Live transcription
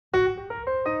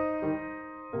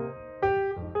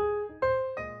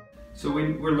So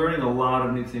we're learning a lot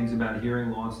of new things about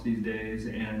hearing loss these days,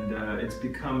 and it's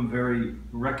become very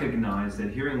recognized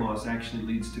that hearing loss actually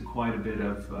leads to quite a bit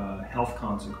of health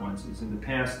consequences. In the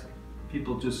past,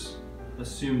 people just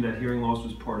assumed that hearing loss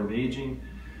was part of aging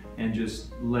and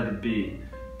just let it be.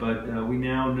 But we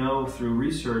now know through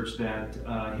research that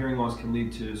hearing loss can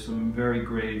lead to some very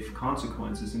grave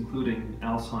consequences, including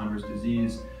Alzheimer's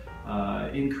disease,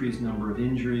 increased number of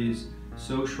injuries,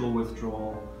 social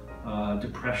withdrawal,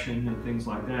 depression and things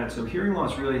like that. So hearing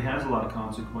loss really has a lot of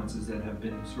consequences that have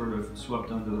been sort of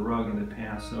swept under the rug in the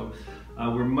past. So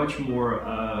we're much more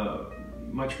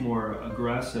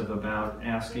aggressive about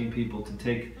asking people to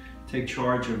take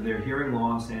charge of their hearing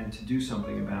loss and to do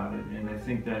something about it. And I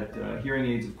think that hearing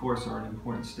aids, of course, are an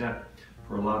important step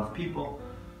for a lot of people.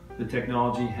 The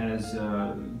technology has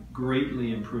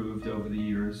greatly improved over the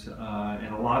years,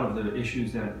 and a lot of the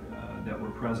issues that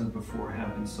were present before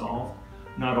have been solved.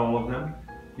 Not all of them.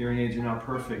 Hearing aids are not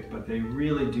perfect, but they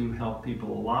really do help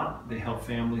people a lot. They help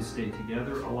families stay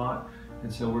together a lot.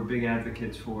 And so we're big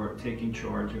advocates for taking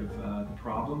charge of the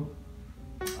problem.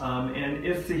 And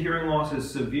if the hearing loss is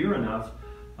severe enough,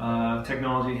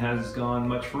 technology has gone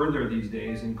much further these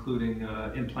days, including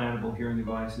implantable hearing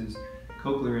devices,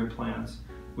 cochlear implants,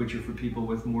 which are for people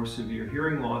with more severe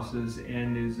hearing losses,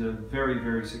 and is a very,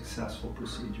 very successful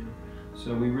procedure.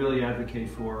 So we really advocate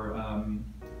for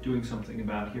doing something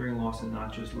about hearing loss and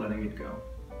not just letting it go.